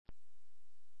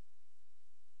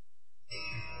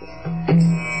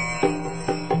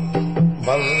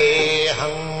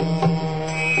Vandeham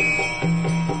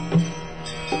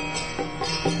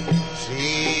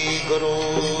Sri Guru.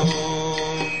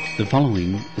 The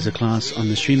following is a class on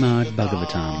the Srimad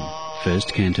Bhagavatam,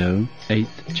 first canto, 8th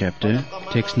chapter,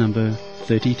 text number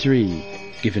 33,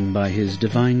 given by His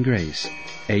Divine Grace,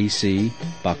 A.C.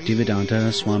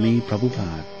 Bhaktivedanta Swami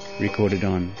Prabhupada, recorded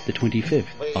on the 25th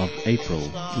of April,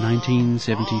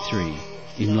 1973,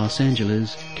 in Los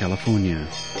Angeles, California.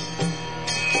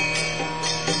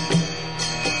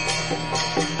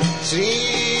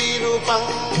 Sri Rupam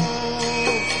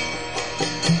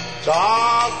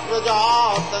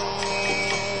Chakrajatam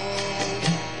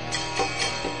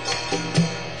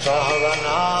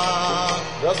Sahagana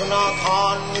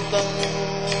Raghunathantam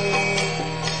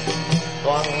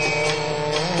Tvam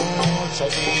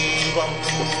Sajivam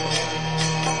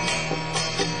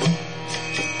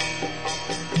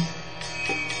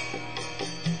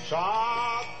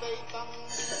Shadaitam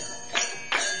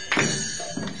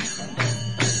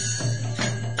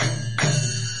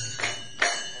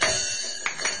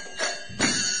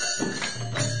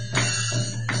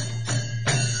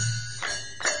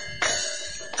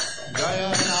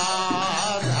Jaya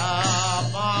Radha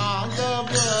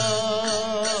Madhava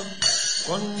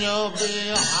Punya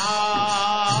Bihari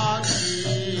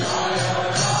Jaya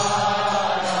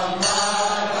Radha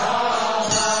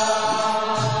Madhava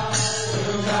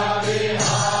Punya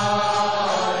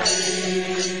Bihari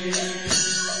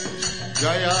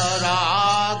Jaya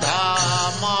Radha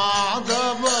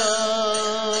Madhava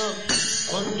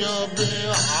Punya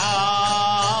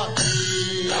Bihari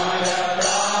Jaya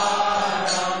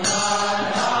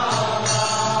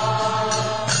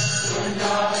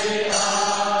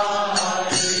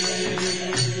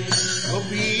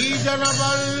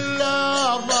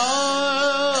Janavallabha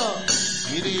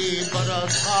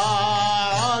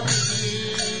Girivaradhari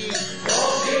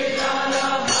Gopi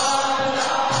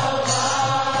Janavallabha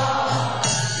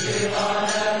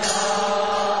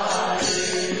Girivaradhari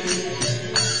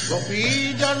Gopi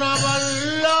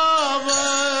Janavallabha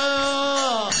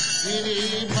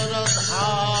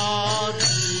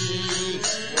Girivaradhari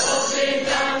Gopi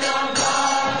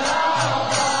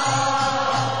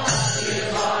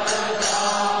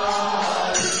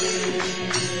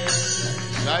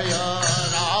Jaya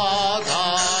Radha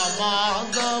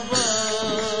Madhava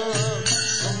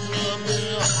Punya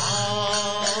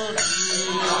Bihari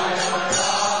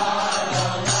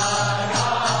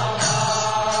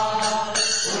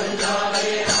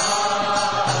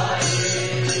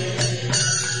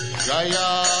Jaya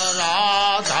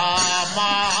Radha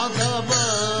Madhava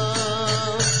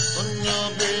Punya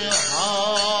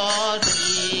Bihari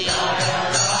Jaya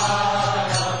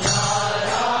Radha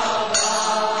Madhava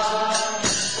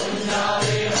Punya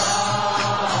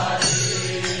Bihari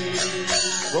Jaya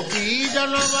Gopi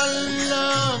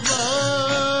Janavallabha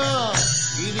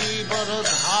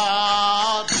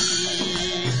Girivaradhari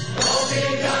Gopi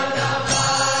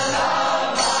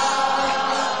Janavallabha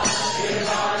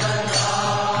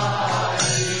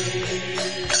Girivaradhari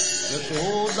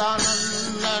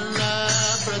Yashodanandana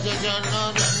Brajajana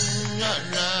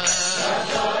Ranjana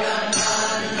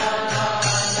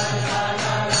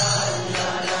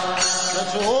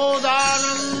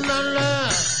Yashodanandana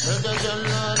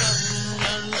Brajajana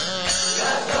Ranjana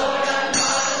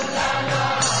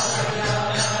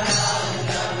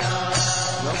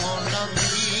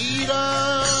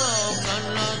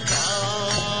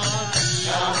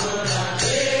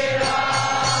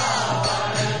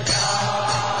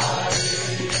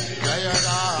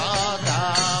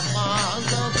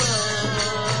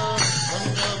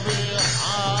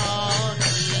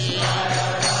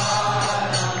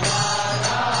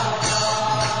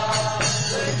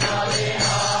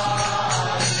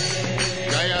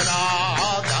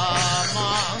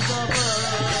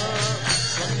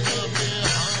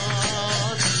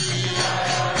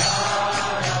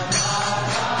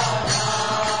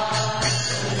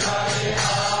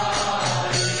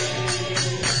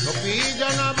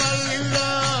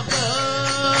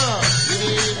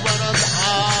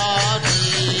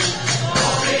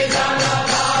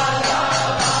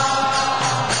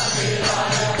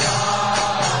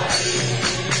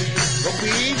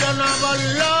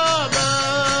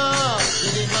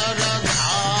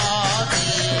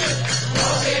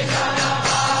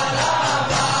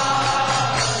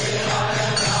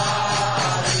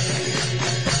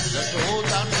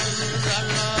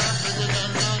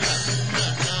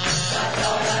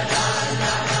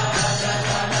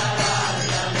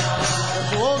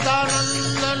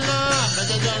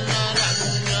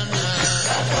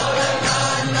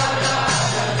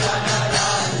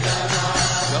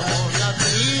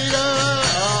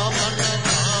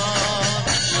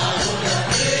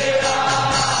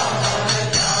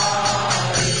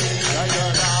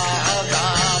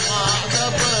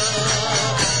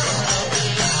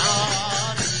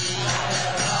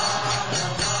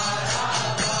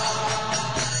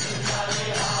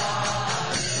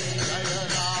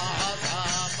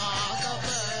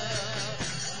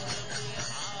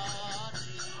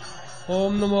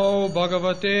Namo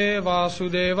Bhagavate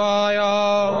Vasudevaya.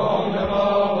 Om Namo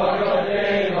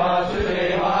Bhagavate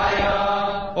Vasudevaya.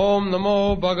 Om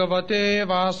Namo Bhagavate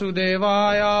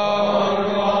Vasudevaya.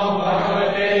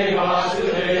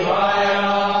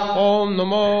 Om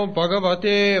Namo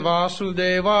Bhagavate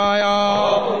Vasudevaya.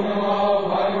 Om Namo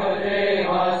Bhagavate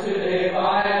Vasudevaya.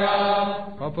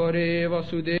 Apare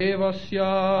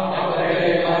Vasudevasya.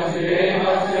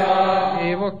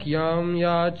 Evakyam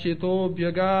Yachito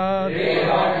Bhyagat.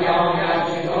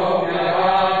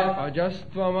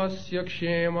 Ajastvamasya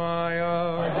Kshemaya.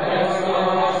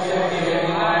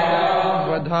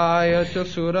 Vadhaya cha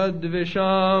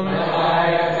Suradvisham.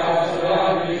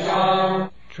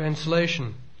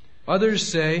 Translation. Others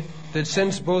say that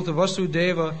since both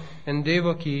Vasudeva and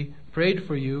Devaki prayed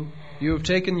for you, you have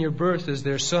taken your birth as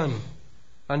their son.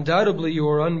 Undoubtedly you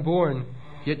are unborn,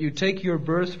 yet you take your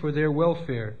birth for their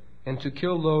welfare and to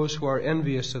kill those who are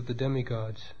envious of the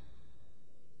demigods.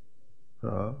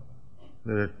 So,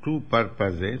 there are two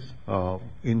purposes of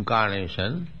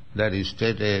incarnation that is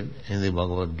stated in the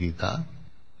Bhagavad Gita.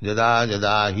 Jada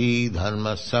jada hi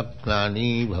dharmasya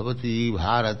klani bhavati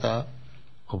bharata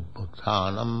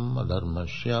upputhanam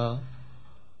adharmasya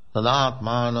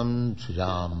tadatmanam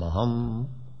srijamaham.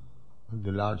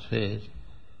 The Lord says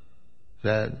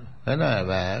that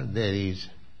whenever there is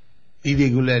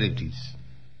irregularities,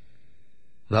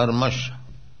 dharmasya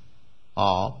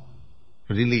of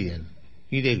religion,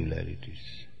 irregularities.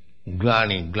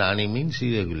 Glani means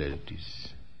irregularities.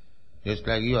 Just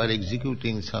like you are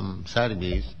executing some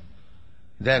service,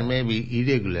 there may be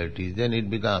irregularities, then it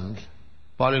becomes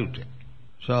polluted.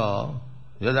 So,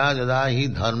 jada jada hi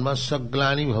dharmasya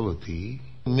glani bhavati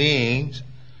means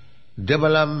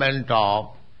development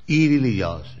of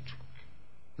irreligiosity.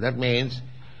 That means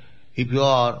if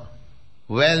your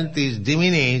wealth is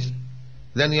diminished,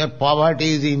 then your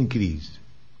poverty is increased.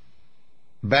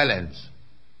 Balance.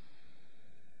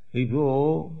 If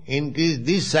you increase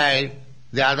this side,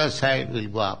 the other side will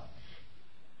go up.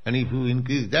 And if you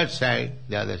increase that side,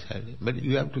 the other side. But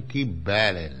you have to keep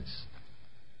balance.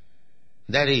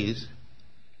 That is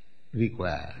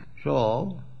required.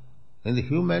 So, in the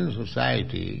human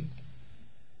society,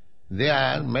 they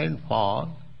are meant for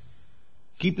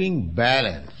keeping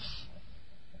balance.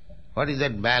 What is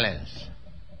that balance?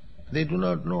 They do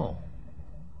not know.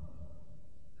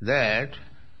 That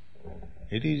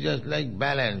it is just like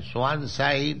balance. One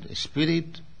side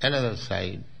spirit, another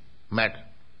side matter.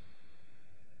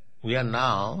 We are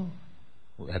now,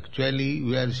 actually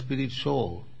we are spirit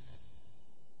soul.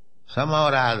 Somehow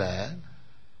or other,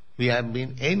 we have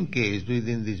been encased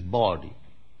within this body,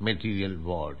 material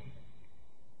body.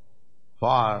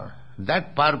 For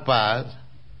that purpose,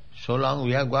 so long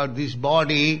we have got this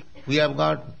body, we have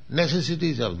got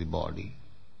necessities of the body.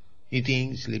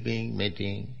 Eating, sleeping,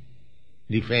 mating,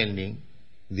 defending,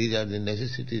 these are the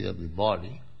necessities of the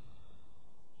body.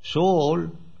 Soul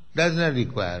does not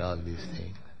require all these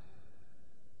things.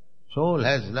 Soul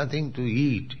has nothing to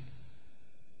eat.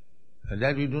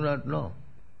 That we do not know.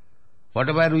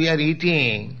 Whatever we are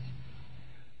eating,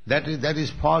 that is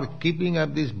for keeping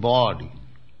up this body.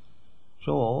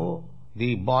 So,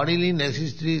 the bodily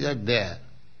necessities are there.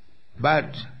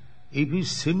 But if you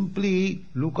simply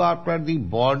look after the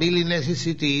bodily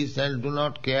necessities and do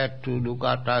not care to look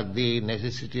after the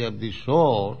necessity of the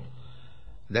soul,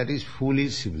 that is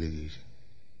foolish civilization.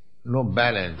 No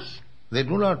balance. They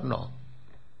do not know.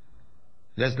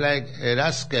 Just like a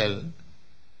rascal,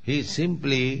 he is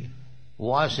simply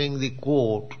washing the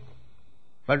coat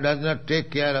but does not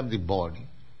take care of the body.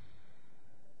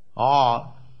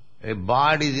 Or a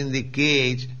bird is in the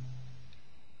cage,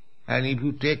 and if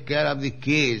you take care of the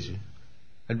cage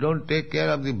and don't take care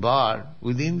of the bird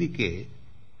within the cage,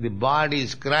 the bird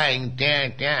is crying,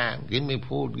 tang, tang, give me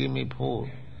food, give me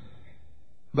food.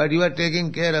 But you are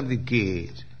taking care of the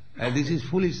cage, and this is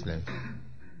foolishness.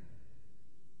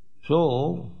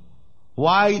 So,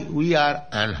 why we are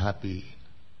unhappy?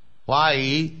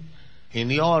 Why in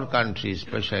your country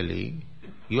especially,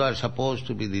 you are supposed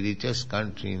to be the richest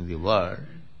country in the world,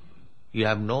 you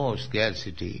have no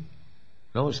scarcity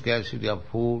of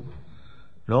food,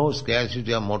 no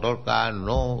scarcity of motor car,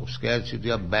 no scarcity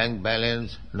of bank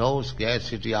balance, no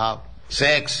scarcity of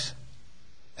sex.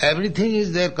 Everything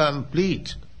is there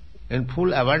complete, in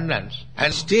full abundance.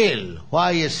 And still,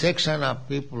 why a section of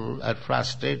people are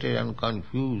frustrated and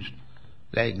confused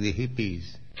like the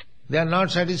hippies? They are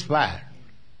not satisfied.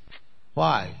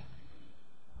 Why?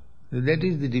 That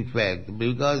is the defect,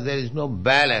 because there is no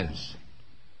balance.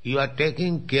 You are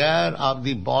taking care of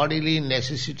the bodily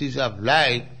necessities of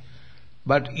life,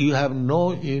 but you have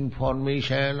no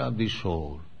information of the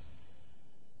soul.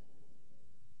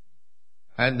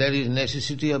 And there is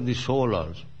necessity of the soul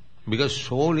also. Because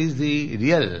soul is the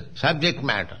real subject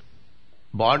matter.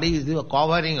 Body is the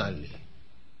covering only.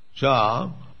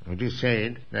 So, it is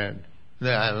said that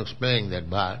I am explaining that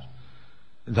verse.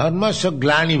 Dharmasya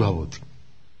glani bhavati.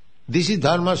 This is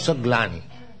dharmasya glani.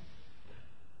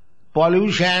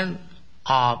 Pollution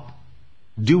of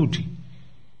duty.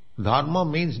 Dharma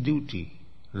means duty.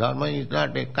 Dharma is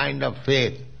not a kind of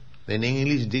faith. In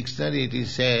English dictionary it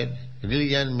is said,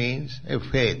 religion means a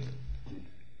faith.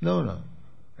 No,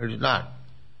 it is not.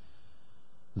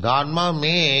 Dharma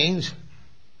means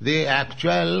the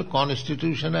actual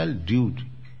constitutional duty.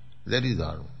 That is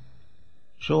dharma.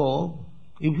 So,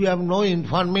 if you have no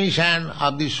information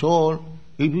of the soul,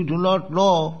 if you do not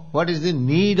know what is the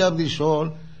need of the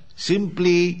soul,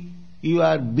 simply you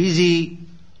are busy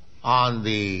on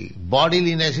the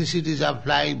bodily necessities of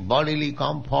life, bodily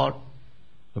comfort.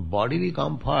 The bodily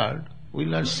comfort will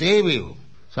not save you.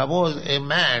 Suppose a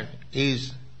man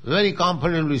is very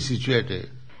comfortably situated.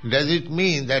 Does it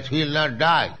mean that he will not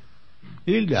die?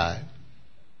 He will die.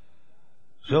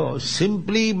 So,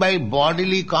 simply by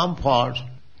bodily comfort,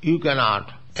 you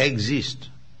cannot exist.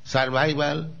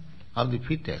 Survival of the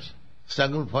fittest,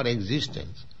 struggle for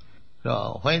existence.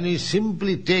 So, when we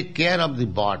simply take care of the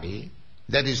body,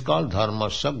 that is called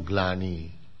dharmasya glani,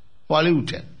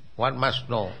 polluted. One must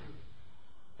know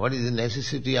what is the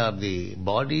necessity of the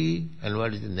body and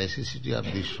what is the necessity of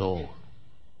the soul.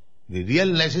 The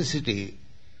real necessity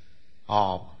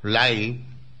of life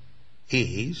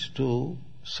is to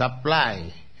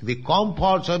supply the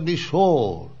comforts of the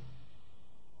soul.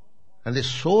 And the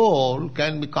soul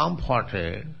can be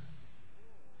comforted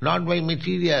not by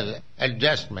material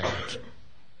adjustment,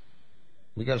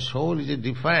 because soul is a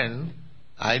different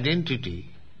identity.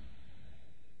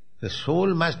 The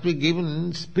soul must be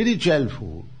given spiritual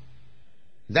food.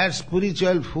 That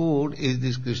spiritual food is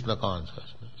this Krishna consciousness.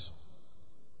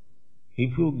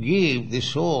 If you give the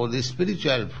soul the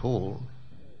spiritual food,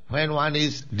 when one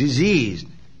is diseased,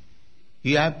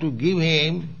 you have to give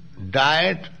him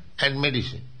diet and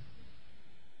medicine.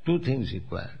 Two things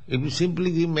required. If you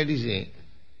simply give medicine,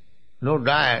 no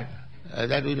diet,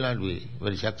 that will not be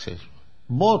very successful.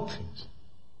 Both things.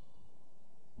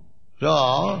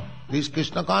 So, this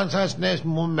Krishna consciousness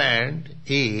movement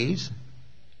is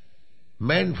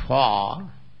meant for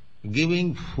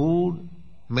giving food,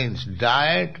 means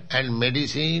diet and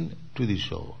medicine to the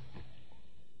soul.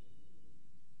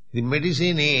 The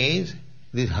medicine is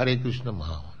this Hare Krishna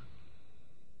Mahamantra.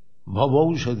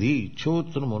 Bhavaushadhi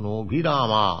chotra mano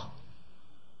virama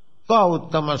ka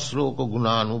uttama sloka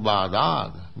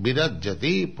gunanubadad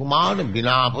virajjati puman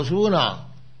vinapasuna.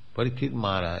 Parikshit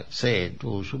Maharaj said to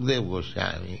Sukadeva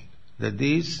Goswami that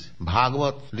this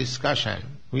Bhagavat discussion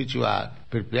which you are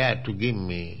prepared to give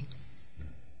me,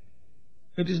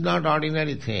 it is not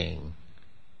ordinary thing.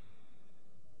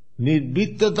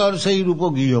 Nidvitta tarsai rupa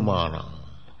giyamana.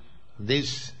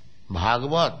 This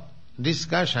Bhagavat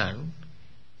discussion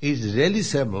is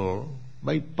relishable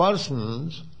by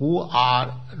persons who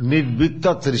are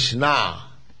nidvitta trishna.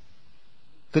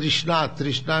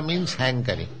 Trishna means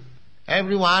hankering.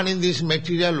 Everyone in this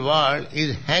material world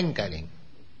is hankering.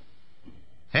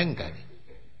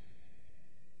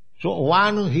 So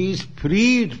one who is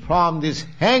freed from this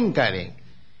hankering,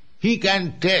 he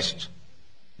can taste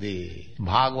the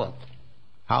Bhagavat,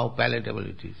 how palatable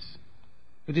it is.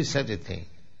 It is such a thing.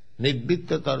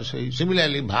 Nidvitta tarsai.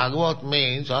 Similarly, Bhagavat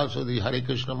means also the Hare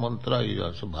Krishna mantra is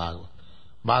also Bhagavat.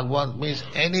 Bhagavat means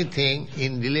anything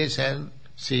in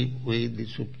relationship with the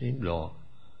Supreme Lord.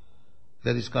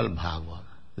 That is called Bhagavat.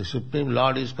 The Supreme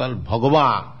Lord is called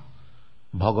Bhagavan.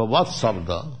 Bhagavat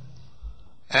Sabda.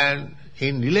 And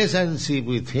in relationship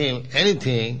with him,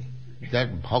 anything,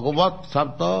 that Bhagavat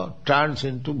Sabda turns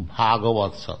into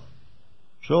Bhagavat Sabda.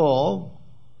 So,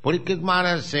 Parikshit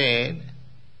Maharaj said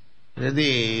that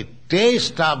the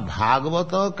taste of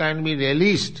Bhagavata can be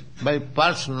relished by a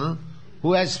person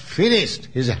who has finished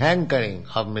his hankering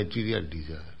of material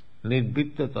desire.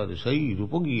 Nidvitta tarisai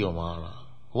rupagiyamana.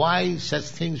 Why such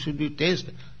things should be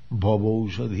tasted?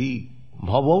 Bhavaushadhi.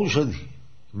 Bhavaushadhi.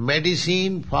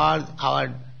 Medicine for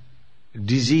our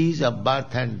disease of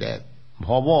birth and death.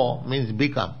 Bhava means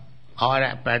become.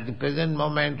 At the present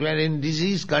moment we are in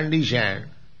disease condition.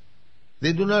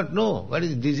 They do not know what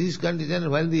is disease condition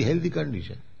and what is the healthy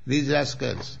condition. These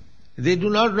rascals. They do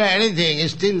not know anything,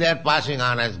 still they are passing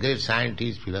on as great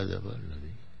scientists, philosophers.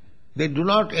 They do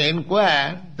not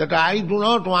inquire that I do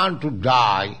not want to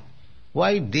die.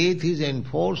 Why death is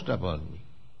enforced upon me?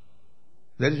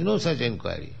 There is no such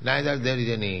inquiry. Neither there is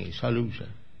any solution.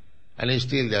 And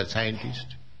still they are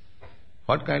scientists.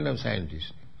 What kind of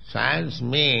scientists? Science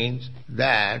means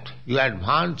that you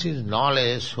advance in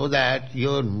knowledge so that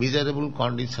your miserable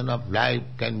condition of life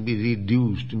can be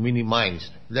reduced,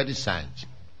 minimized. That is science.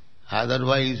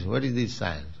 Otherwise, what is this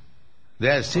science? They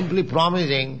are simply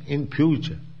promising in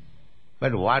future.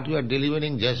 But what you are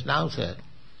delivering just now, sir,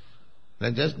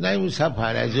 now just now you suffer,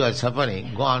 as you are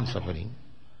suffering, go on suffering.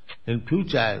 In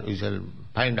future we shall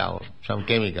find out some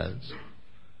chemicals.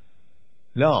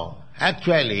 No,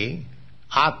 actually,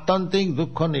 Attantik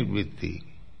dukkha nivritti.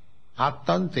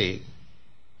 Attantik,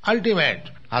 ultimate.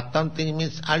 Attantik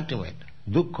means ultimate.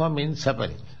 Dukkha means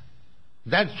suffering.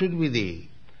 That should be the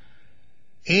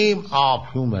aim of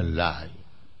human life.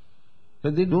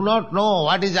 But they do not know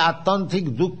what is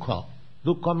Attantik dukkha.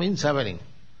 Dukkha means suffering.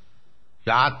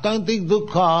 The Attantik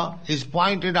dukkha is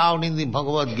pointed out in the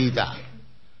Bhagavad Gita.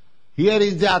 Here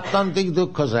is the Attantik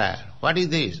dukkha, sir. What is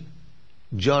this?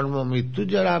 Janma mittu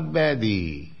jara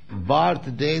vyadhi.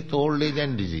 Birth, death, old age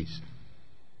and disease.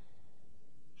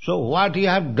 So what you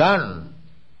have done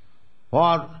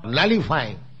for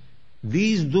nullifying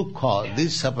these dukkha,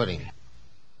 this suffering,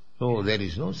 so there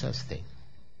is no such thing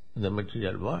in the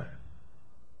material world.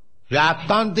 The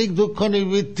Attantik dukkha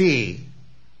nivritti,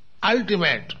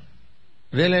 ultimate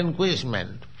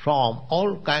relinquishment from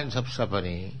all kinds of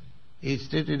suffering, is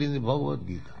stated in the Bhagavad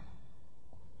Gita.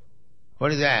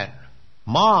 What is that?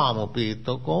 Mam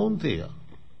upeta kaunteya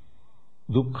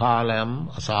dukkhalayam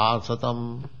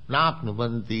asasatam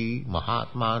napnubanti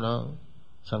mahatmana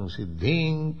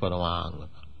samsiddhing paramangata.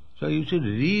 So you should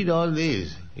read all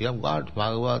this. You have got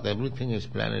Bhagavad, everything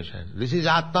explanation. This is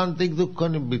Attantik dukkha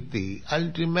nivritti,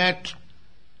 ultimate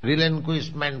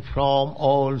relinquishment from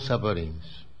all sufferings.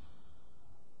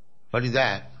 What is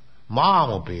that? Mam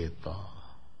upeta,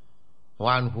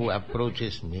 one who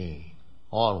approaches me,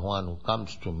 or one who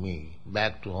comes to me,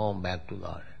 back to home, back to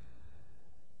God.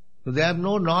 So they have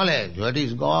no knowledge what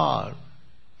is God,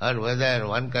 or whether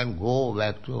one can go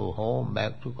back to home,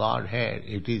 back to Godhead,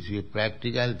 it is a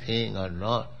practical thing or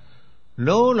not.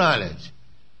 No knowledge.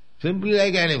 Simply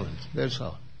like animals, that's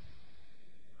all.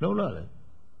 No knowledge.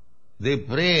 They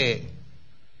pray,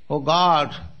 "Oh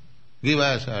God, give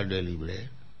us our daily bread."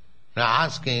 Now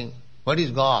asking, what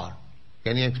is God?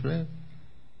 Can you explain?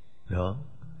 No.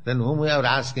 Then whom we are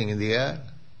asking in the air?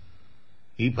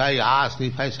 If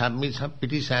I submit some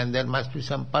petition, there must be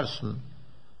some person.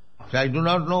 So I do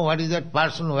not know what is that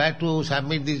person who had to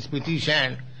submit this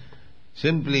petition.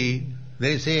 Simply,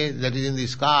 they say that is in the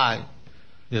sky.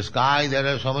 The sky, there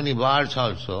are so many birds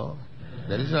also.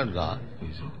 That is not God.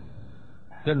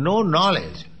 There is no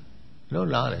knowledge. No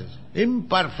knowledge.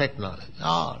 Imperfect knowledge.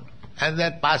 All. And they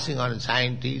are passing on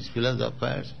scientists,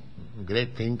 philosophers,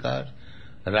 great thinkers,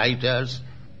 writers,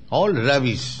 all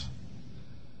rubbish.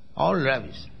 All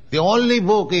rubbish. The only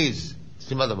book is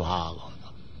Srimad Bhagavatam.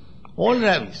 All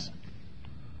rubbish.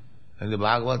 And the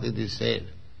Bhagavad it is said,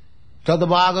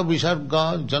 Tadvaga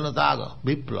visarga janataga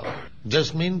vipla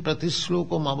jasmin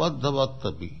pratishlokam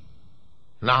abadhavatapi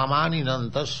namani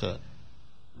nantasya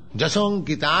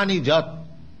jasankitani jat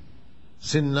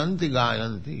sinnanti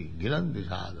gayanti giranti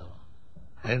sadhava.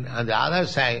 And on the other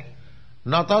side,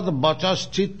 natad bachas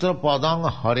chitra padang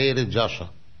harer jasa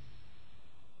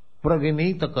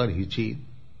praginita karhichit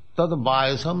tad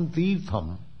bayasam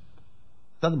tirtham.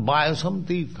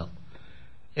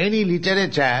 Any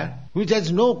literature which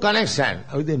has no connection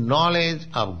with the knowledge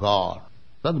of God,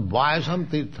 tad bayasam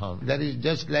tirtham, that is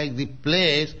just like the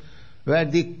place where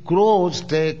the crows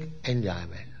take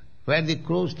enjoyment. Where the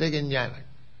crows take enjoyment.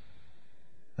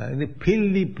 In the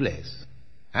filthy place.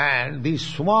 And the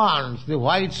swans, the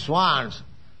white swans,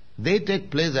 they take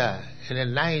pleasure in a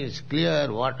nice clear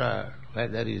water where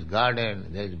there is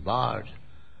garden, there is birds.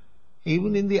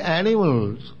 Even in the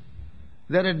animals,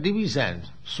 there are divisions,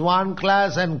 swan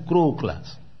class and crow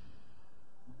class.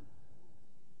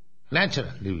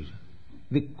 Natural division.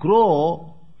 The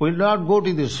crow will not go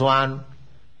to the swan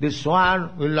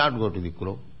will not go to the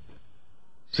crow.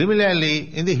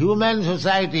 Similarly, in the human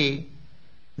society,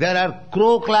 there are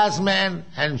crow class men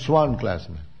and swan class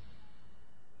men.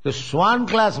 The swan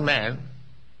class men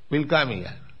will come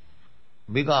here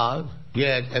because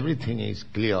here everything is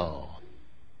clear,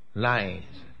 nice,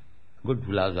 good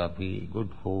philosophy, good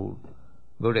food,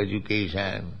 good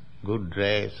education, good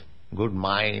dress, good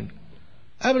mind,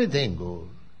 everything good.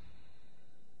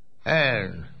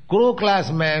 And crow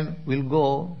class men will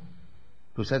go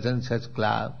to such and such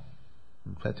club,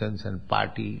 such and such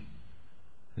party,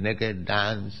 naked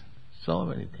dance, so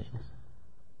many things.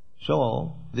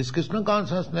 So, this Krishna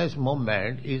consciousness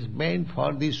movement is meant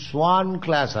for the swan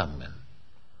class of men,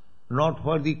 not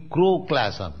for the crow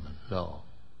class of men. No.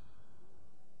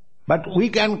 But we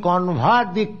can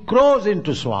convert the crows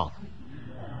into swan.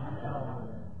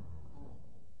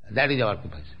 That is our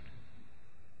capacity.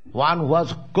 One who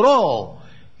was crow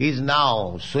is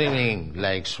now swimming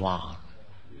like swan.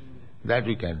 That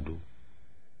we can do.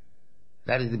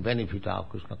 That is the benefit of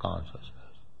Krishna consciousness.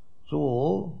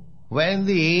 So, when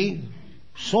the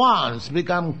swans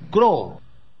become crow,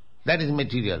 that is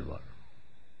material world.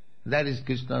 That is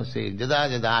Krishna says, Jada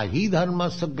jada hi dharma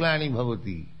saglani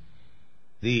bhavati.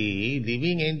 The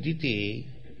living entity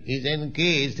is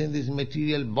encased in this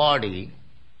material body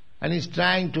and is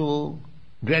trying to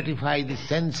gratify the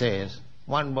senses,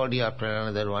 one body after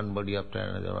another, one body after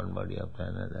another, one body after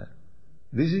another.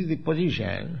 This is the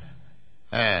position,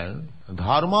 and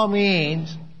dharma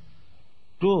means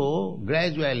to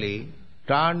gradually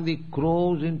turn the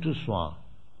crows into swan.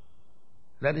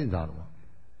 That is dharma.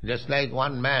 Just like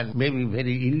one man may be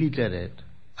very illiterate,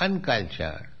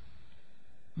 uncultured,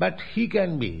 but he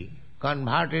can be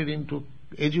converted into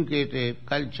educated,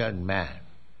 cultured man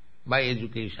by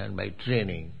education, by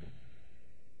training.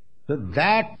 So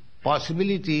that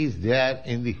possibility is there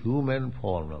in the human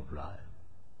form of life.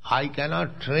 I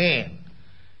cannot train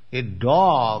a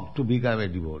dog to become a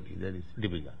devotee. That is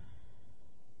difficult.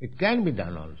 It can be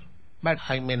done also, but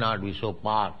I may not be so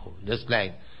powerful. Just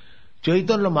like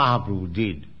Chaitanya Mahaprabhu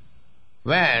did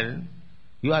when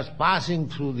he was passing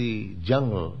through the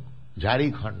jungle,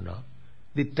 Jharikhanda.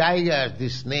 The tigers, the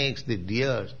snakes, the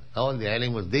deers, all the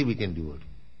animals, they became devotees.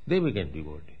 They became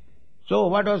devotees. So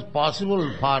what was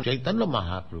possible for Chaitanya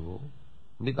Mahaprabhu,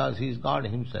 because he is God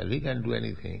himself, he can do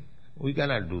anything. We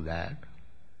cannot do that.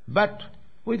 But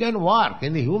we can work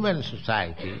in the human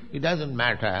society. It doesn't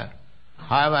matter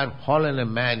however fallen a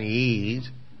man is,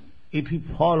 if he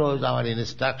follows our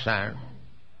instruction,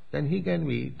 then he can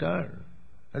be turned.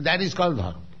 And that is called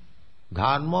dharma.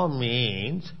 Dharma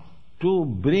means to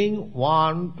bring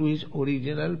one to his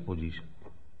original position.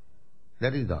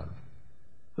 That is dharma.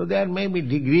 So there may be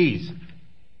degrees,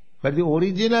 but the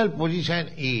original position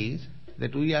is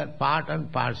that we are part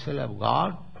and parcel of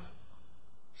God,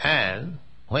 and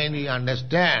when we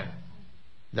understand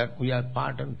that we are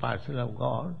part and parcel of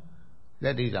God,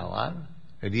 that is our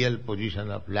real position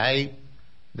of life.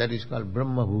 That is called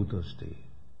Brahma Bhuta state.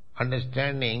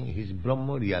 Understanding his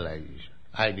Brahma realization,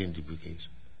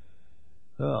 identification.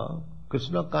 So,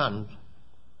 Krishna comes,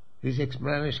 this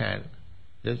explanation,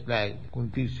 just like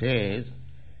Kunti says,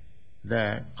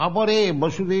 that apare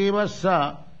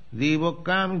Vasudevasya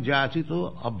devakam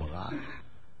jachito abhagat.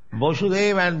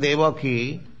 Vasudeva and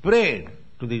Devaki prayed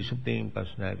to the Supreme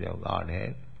Personality of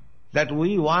Godhead that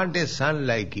we want a son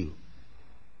like you.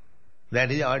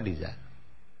 That is our desire.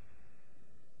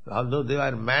 Although they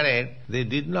were married, they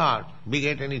did not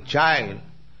beget any child.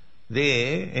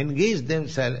 They engaged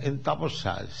themselves in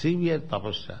tapasya, severe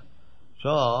tapasya.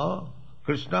 So,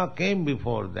 Krishna came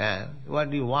before them.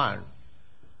 What do you want?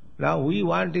 Now we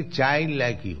want a child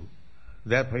like you.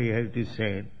 Therefore it is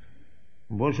said,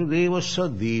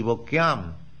 Vasudevasya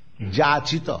devakyam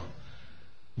jachita.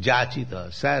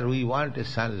 Jachita. Sir, we want a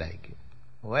son like you.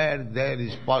 Where there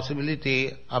is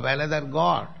possibility of another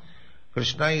God.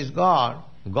 Krishna is God.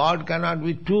 God cannot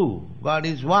be two. God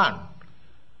is one.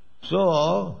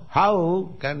 So,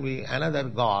 how can be another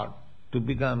God to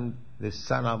become the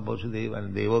son of Vasudeva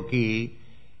and Devaki?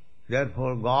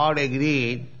 Therefore, God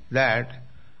agreed that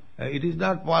it is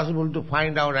not possible to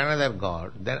find out another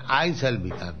God, then I shall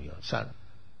become your son.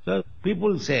 So,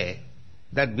 people say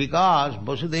that because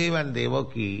Vasudeva and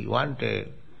Devaki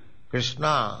wanted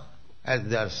Krishna as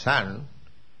their son,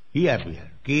 he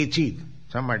appeared. Kechit,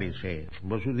 somebody says,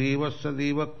 Vasudevasya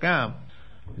devakam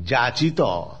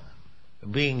jachito,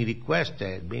 being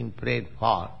requested, being prayed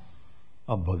for,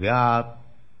 abhagat,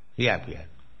 he appeared.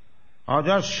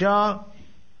 Ajasya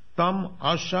tam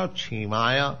asya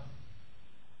chimaya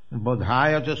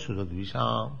bodhaya cha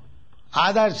suradvisham.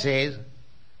 Others says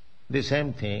the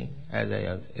same thing as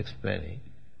I was explaining.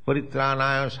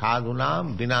 Paritranaya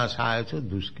sadhunam vinasaya cha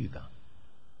duskita.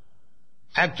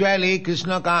 Actually,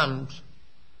 Krishna comes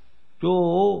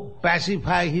to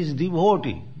pacify his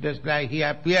devotee, just like he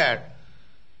appeared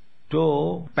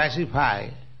to pacify,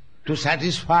 to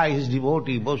satisfy his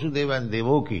devotee, Vasudeva and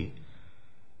Devaki.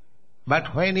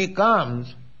 But when he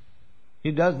comes,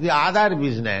 he does the other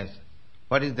business.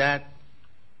 What is that?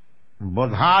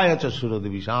 Bodhaya cha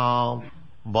suradvisham.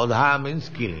 Bodha means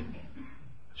killing.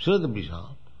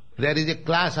 Suradvisham. There is a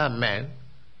class of men,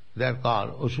 they are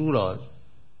called asuras.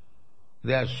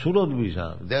 They are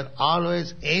suradvisham. They are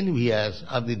always envious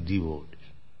of the devotees.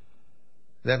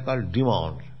 They are called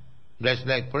demons. Just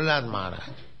like Prahlad Maharaj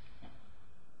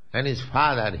and his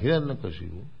father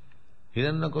Hiranyakashipu,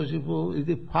 Hiranyakashipu is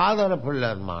the father of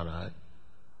Prahlad Maharaj.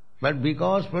 But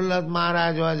because Prahlad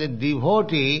Maharaj was a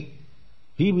devotee,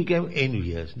 he became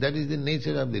envious. That is the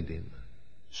nature of the demon.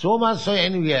 So much so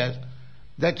envious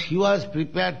that he was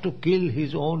prepared to kill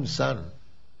his own son.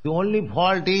 The only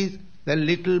fault is the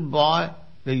little boy,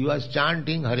 he was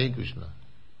chanting Hare Krishna.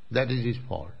 That is his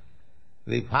fault.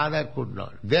 The father could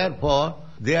not. Therefore,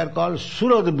 they are called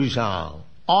Suradvisham,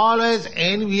 always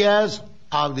envious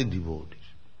of the devotees.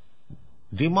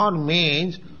 Demon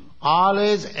means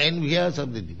always envious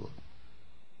of the devotee.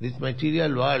 This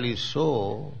material world is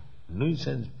so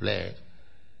nuisance place.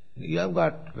 You have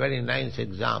got very nice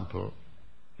example.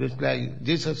 Just like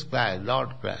Jesus Christ, Lord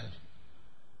Christ.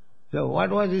 So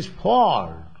what was his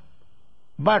fault?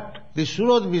 But the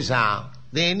Suradvisham,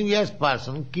 the envious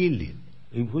person, killed him.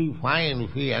 If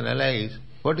we analyze,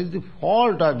 what is the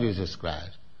fault of Jesus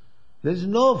Christ? There is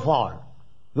no fault.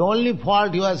 The only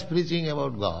fault, he was preaching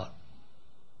about God.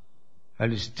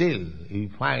 And still, we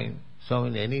find so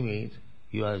many enemies,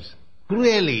 he was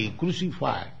cruelly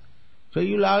crucified. So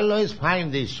you will always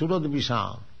find this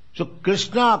Suradvisham. So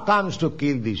Krishna comes to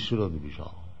kill this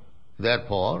Suradvisham.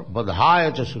 Therefore,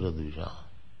 Badhaya cha Suradvisham.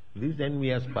 These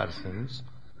envious persons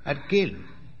are killed.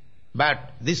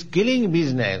 But this killing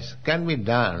business can be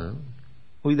done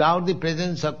without the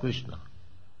presence of Krishna.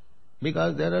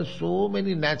 Because there are so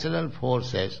many natural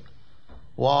forces,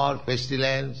 war,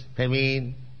 pestilence,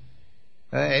 famine,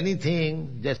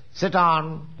 anything, just set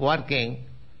on working,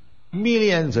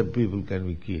 millions of people can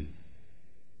be killed.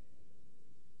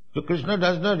 So Krishna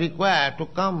does not require to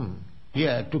come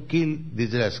here to kill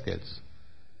these rascals.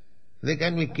 They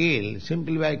can be killed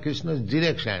simply by Krishna's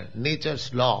direction,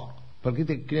 nature's law.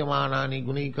 Prakriti kriyamanani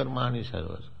guni karmani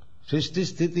sarvas. Srishti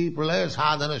sthiti pralaya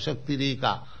sadhana shakti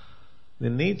rika. The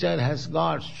nature has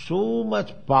got so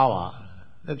much power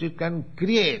that it can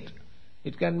create,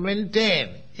 it can maintain,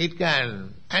 it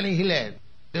can annihilate,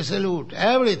 dissolute,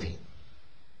 everything.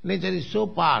 Nature is so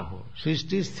powerful.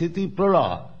 Srishti sthiti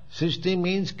pralaya. Srishti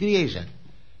means creation.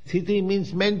 Sthiti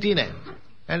means maintenance.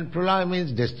 And pralaya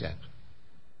means destruction.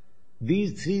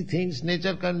 These three things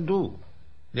nature can do.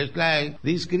 Just like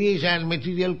this creation,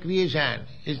 material creation,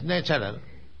 is natural.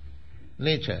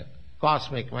 Nature,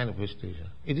 cosmic manifestation.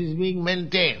 It is being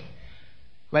maintained.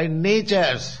 By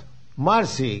nature's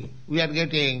mercy, we are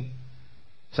getting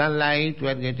sunlight, we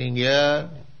are getting air,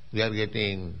 we are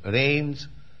getting rains,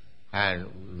 and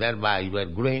thereby we are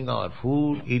growing our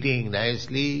food, eating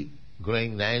nicely,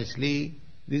 growing nicely.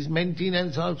 This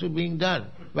maintenance also being done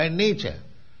by nature.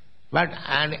 But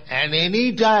at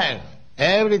any time,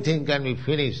 everything can be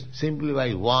finished simply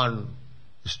by one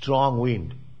strong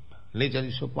wind. Nature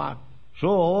is so powerful.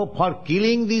 So, for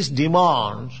killing these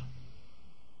demons,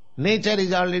 nature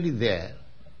is already there.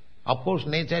 Of course,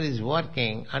 nature is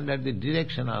working under the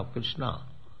direction of Krishna.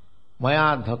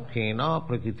 Maya dhakkena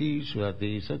prakriti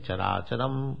surati sa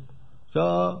characharam.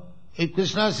 So, if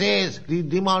Krishna says the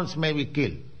demons may be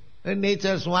killed, then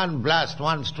nature's one blast,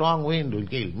 one strong wind will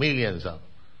kill millions of.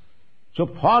 So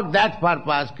for that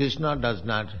purpose, Krishna does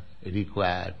not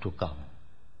require to come.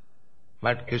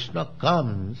 But Krishna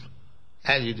comes,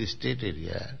 as it is stated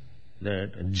here,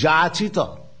 that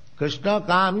jachita. Krishna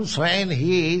comes when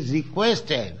he is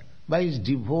requested by his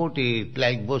devotees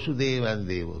like Vasudeva and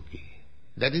Devaki.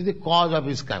 That is the cause of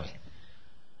his coming.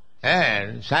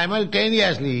 And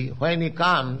simultaneously, when he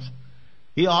comes,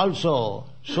 he also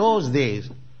shows this,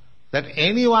 that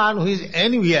anyone who is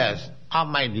envious of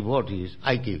my devotees,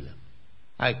 I kill them.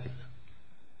 I kill them.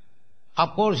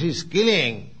 Of course, he is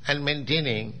killing and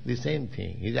maintaining the same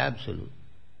thing. He is absolute.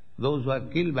 Those who are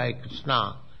killed by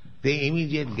Krishna, they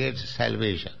immediately get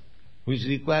salvation, which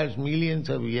requires millions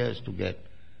of years to get.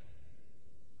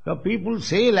 So people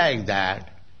say like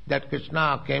that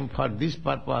Krishna came for this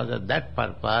purpose or that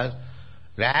purpose.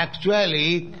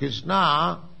 Actually,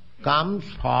 Krishna comes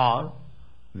for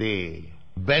the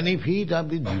benefit of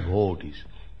the devotees.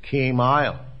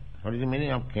 Khemaya. What is the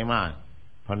meaning of khemaya?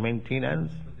 For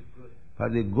maintenance? For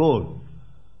the good.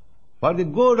 For the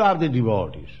good of the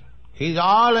devotees. He is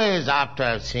always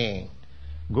after seeing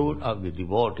good of the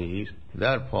devotees.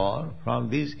 Therefore, from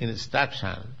this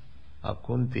instruction of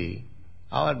Kunti,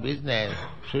 our business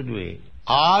should be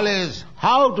always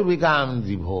how to become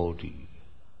devotee.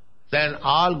 Then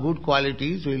all good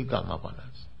qualities will come upon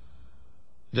us.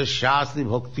 Jasyasti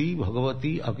bhakti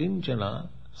bhagavati akinchana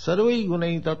sarvai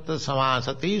gunai tattva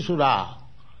samasati sura.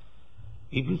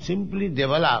 If you simply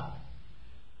develop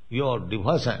your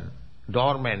devotion,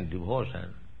 dormant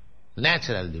devotion,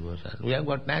 natural devotion, we have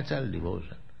got natural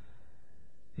devotion.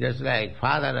 Just like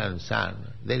father and son,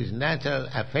 there is natural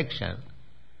affection,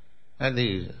 and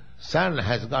the son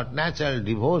has got natural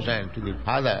devotion to the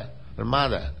father or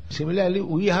mother. Similarly,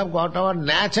 we have got our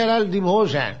natural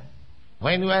devotion.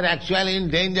 When we are actually in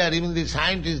danger, even the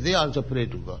scientists, they also pray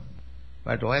to God.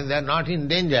 But when they are not in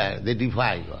danger, they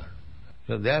defy God.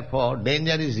 So therefore,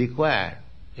 danger is required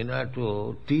in order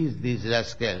to teach these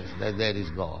rascals that there is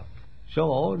God.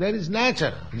 So there is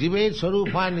nature. Jivet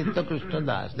Sarupa Nitya Krishna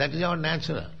Das. That is our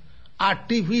natural.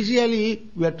 Artificially,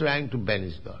 we are trying to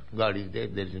banish God. God is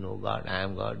dead, there is no God, I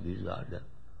am God, this God, that.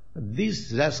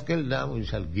 This rascaldom we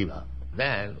shall give up.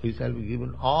 Then we shall be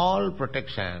given all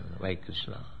protection by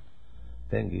Krishna.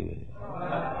 Thank you very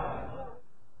much.